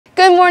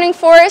Good morning,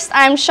 Forest.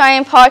 I'm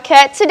Cheyenne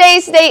Paquette.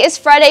 Today's date is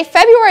Friday,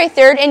 February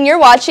 3rd, and you're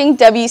watching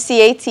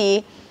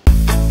WCAT.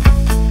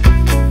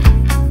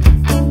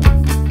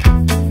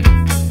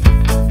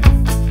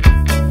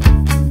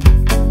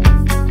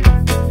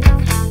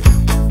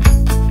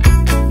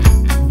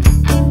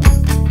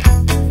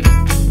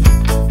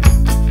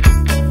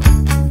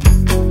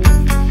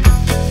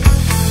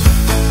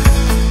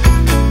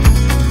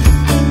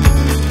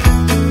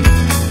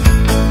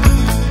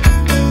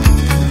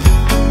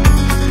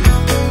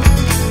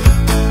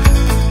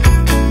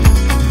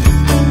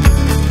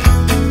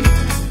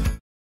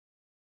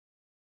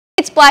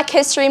 It's Black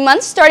History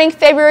Month. Starting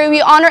February,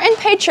 we honor and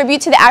pay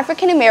tribute to the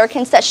African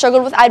Americans that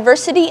struggled with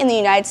adversity in the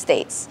United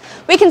States.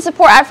 We can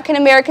support African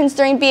Americans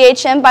during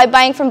BHM by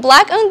buying from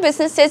Black-owned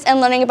businesses and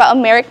learning about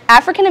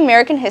African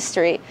American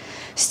history.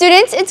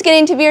 Students, it's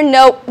getting to be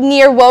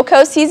near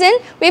WCAT season.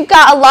 We've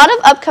got a lot of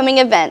upcoming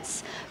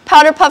events.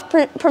 Powder Puff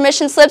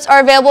permission slips are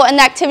available in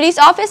the activities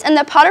office, and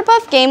the Powder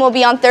Puff game will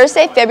be on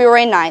Thursday,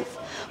 February 9th.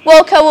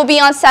 WCAT will be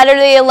on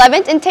Saturday the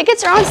 11th, and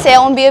tickets are on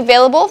sale and be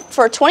available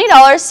for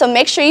 $20, so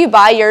make sure you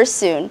buy yours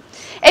soon.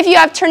 If you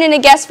have turned in a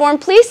guest form,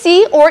 please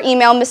see or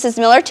email Mrs.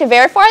 Miller to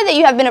verify that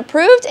you have been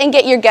approved and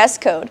get your guest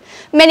code.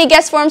 Many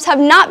guest forms have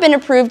not been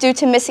approved due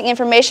to missing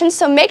information,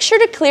 so make sure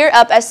to clear it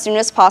up as soon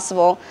as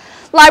possible.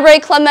 Library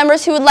Club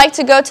members who would like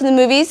to go to the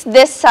movies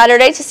this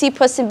Saturday to see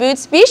Puss in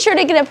Boots, be sure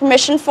to get a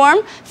permission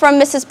form from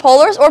Mrs.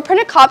 Pollers or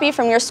print a copy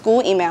from your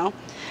school email.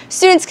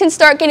 Students can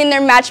start getting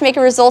their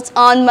matchmaker results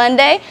on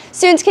Monday.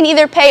 Students can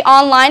either pay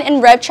online in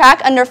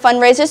RevTrack under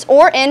fundraisers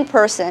or in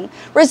person.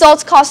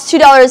 Results cost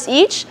 $2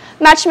 each.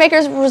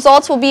 Matchmakers'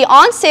 results will be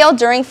on sale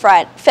during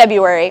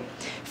February.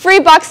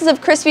 Free boxes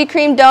of Krispy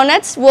Kreme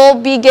donuts will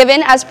be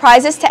given as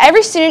prizes to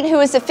every student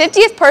who is the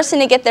 50th person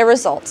to get their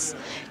results.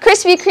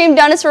 Krispy Kreme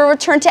donuts will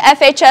return to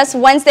FHS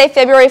Wednesday,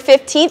 February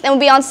 15th and will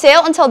be on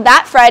sale until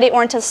that Friday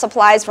or until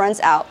supplies runs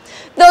out.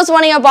 Those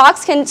wanting a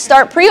box can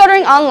start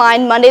pre-ordering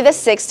online Monday the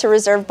 6th to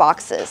reserve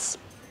boxes.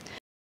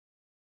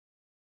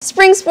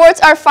 Spring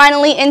sports are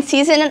finally in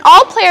season, and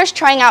all players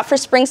trying out for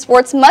spring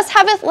sports must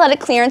have athletic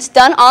clearance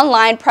done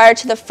online prior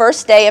to the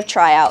first day of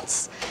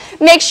tryouts.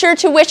 Make sure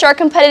to wish our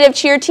competitive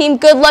cheer team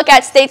good luck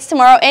at States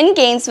tomorrow in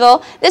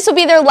Gainesville. This will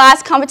be their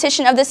last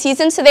competition of the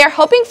season, so they are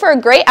hoping for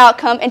a great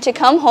outcome and to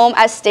come home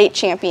as state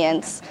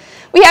champions.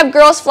 We have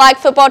girls flag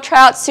football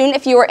tryouts soon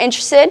if you are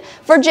interested.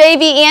 For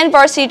JV and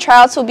varsity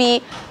tryouts will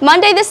be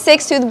Monday the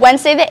 6th through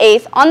Wednesday the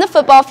 8th on the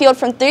football field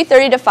from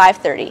 3:30 to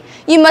 5:30.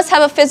 You must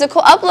have a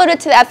physical uploaded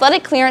to the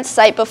athletic clearance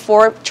site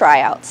before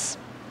tryouts.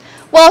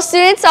 Well,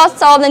 students,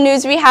 that's all the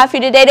news we have for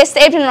you today. To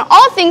stay up on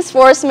all things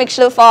Forest, make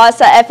sure to follow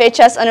us at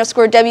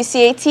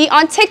FHS_WCAT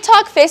on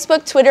TikTok,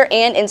 Facebook, Twitter,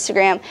 and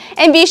Instagram.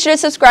 And be sure to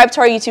subscribe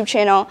to our YouTube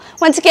channel.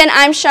 Once again,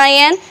 I'm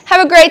Cheyenne.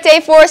 Have a great day,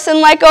 Forest,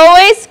 and like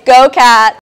always, go Cat!